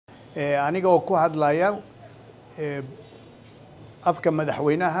aniga oo ku hadlaya afka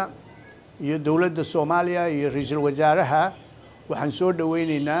madaxweynaha iyo dawladda Soomaaliya iyo ra'iisul wasaaraha waxaan soo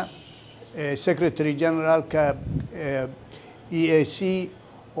dhaweynaynaa Secretary Generalka EAC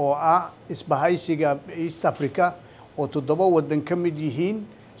oo isbahaysiga East Africa oo 7 wadan ka mid yihiin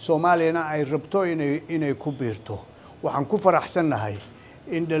Soomaaliyana ay rabto inay ku biirto waxaan ku faraxsanahay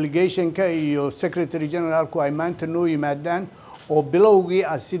in delegationka iyo Secretary Generalku ay maanta noo yimaadaan oo bilowgii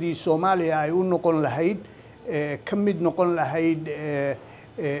sidii Soomaaliya ay u noqon lahayd ka mid noqon lahayd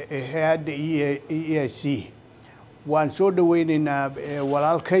hay'adda EAC waan soo dhaweynaynaa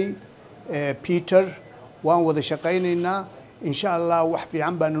walaalkay Peter waan wada shaqaynaynaa insha Allah wax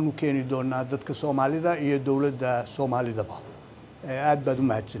fiican baan u keeni doonaa dadka Soomaalida iyo dawladda Soomaalidaba aad baad u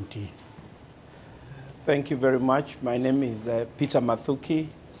mahadsantihiin. Thank you very much. My name is Peter Mathuki,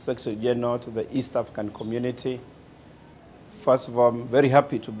 Secretary General to the East African Community. First of all, I'm very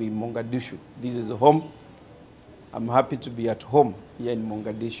happy to be in Mogadishu. This is home. I'm happy to be at home here in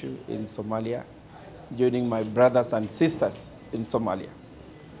Mogadishu, in Somalia, joining my brothers and sisters in Somalia.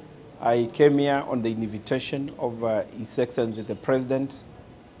 I came here on the invitation of His Excellency the President,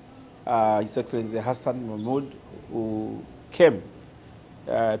 His Excellency Xasan Maxamuud, who came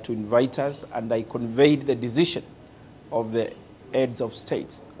to invite us, and I conveyed the decision of the heads of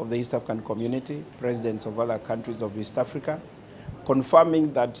states of the East African Community, presidents of other countries of East Africa,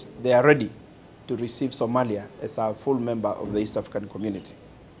 confirming that they are ready to receive Somalia as a full member of the East African Community.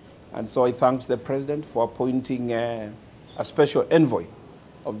 And so I thank the President for appointing a special envoy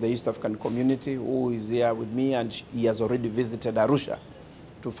of the East African Community who is here with me, and he has already visited Arusha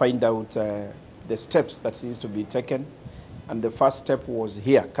to find out the steps that needs to be taken. And the first step was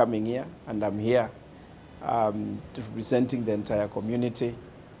here, coming here, and I'm here representing the entire community.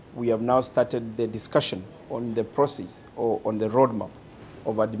 We have now started the discussion on the process or on the roadmap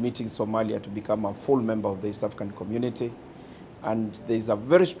of admitting Somalia to become a full member of the East African Community. And there is a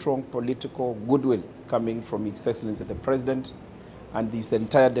very strong political goodwill coming from His Excellency the President and this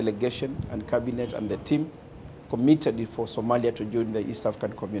entire delegation and cabinet and the team committed for Somalia to join the East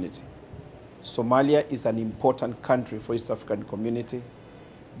African Community. Somalia is an important country for East African Community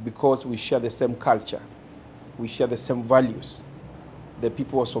because we share the same culture, we share the same values. The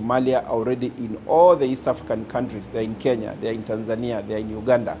people of Somalia are already in all the East African countries. They're in Kenya, they're in Tanzania, they're in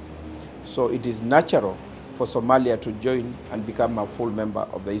Uganda. So it is natural for Somalia to join and become a full member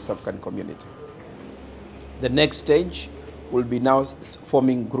of the East African Community. The next stage will be now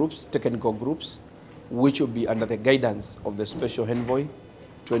forming groups, technical groups, which will be under the guidance of the special envoy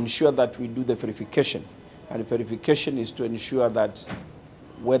to ensure that we do the verification. And verification is to ensure that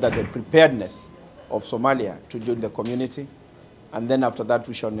whether the preparedness of Somalia to join the community, and then after that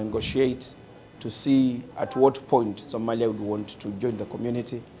we shall negotiate to see at what point Somalia would want to join the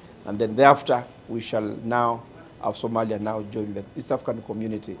community, and then thereafter we shall now have Somalia now join the East African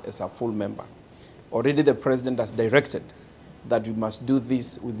Community as a full member. Already the President has directed that we must do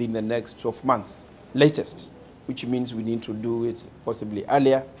this within the next 12 months, latest, which means we need to do it possibly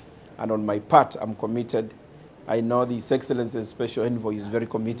earlier. And on my part, I'm committed. I know His Excellency the Special Envoy is very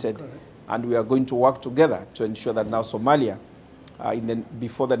committed. Correct. And we are going to work together to ensure that now Somalia,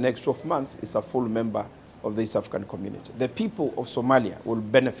 before the next 12 months, is a full member of the East African Community. The people of Somalia will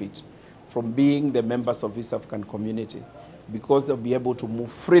benefit from being the members of the East African Community because they'll be able to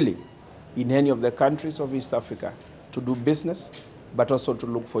move freely in any of the countries of East Africa to do business, but also to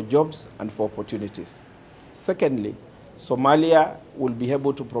look for jobs and for opportunities. Secondly, Somalia will be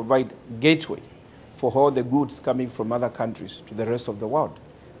able to provide gateway for all the goods coming from other countries to the rest of the world.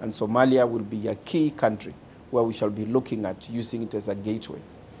 And Somalia will be a key country where we shall be looking at using it as a gateway.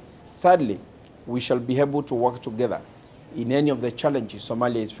 Thirdly, we shall be able to work together in any of the challenges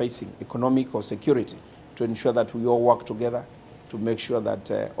Somalia is facing, economic or security, to ensure that we all work together to make sure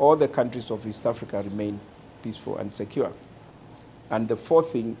that all the countries of East Africa remain peaceful and secure. And the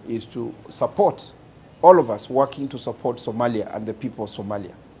fourth thing is to support all of us working to support Somalia and the people of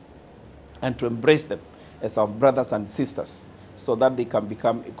Somalia and to embrace them as our brothers and sisters so that they can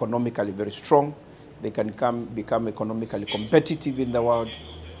become economically very strong, they can become economically competitive in the world,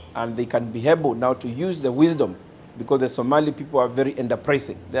 and they can be able now to use the wisdom, because the Somali people are very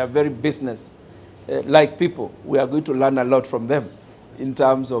enterprising. They are very business-like people. We are going to learn a lot from them in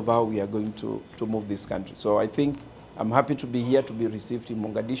terms of how we are going to move this country. So I think I'm happy to be here, to be received in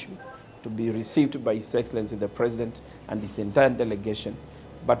Mogadishu, to be received by His Excellency the President and his entire delegation,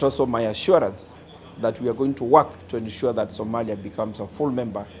 but also my assurance that we are going to work to ensure that Somalia becomes a full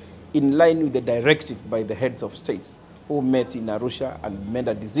member in line with the directive by the heads of states who met in Arusha and made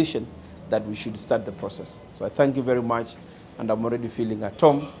a decision that we should start the process. So I thank you very much, and I'm already feeling at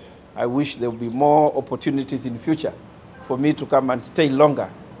home, I wish there will be more opportunities in future for me to come and stay longer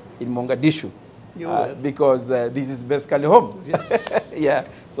in Mogadishu because this is basically home. Yes. Yeah,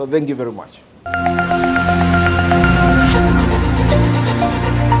 so thank you very much.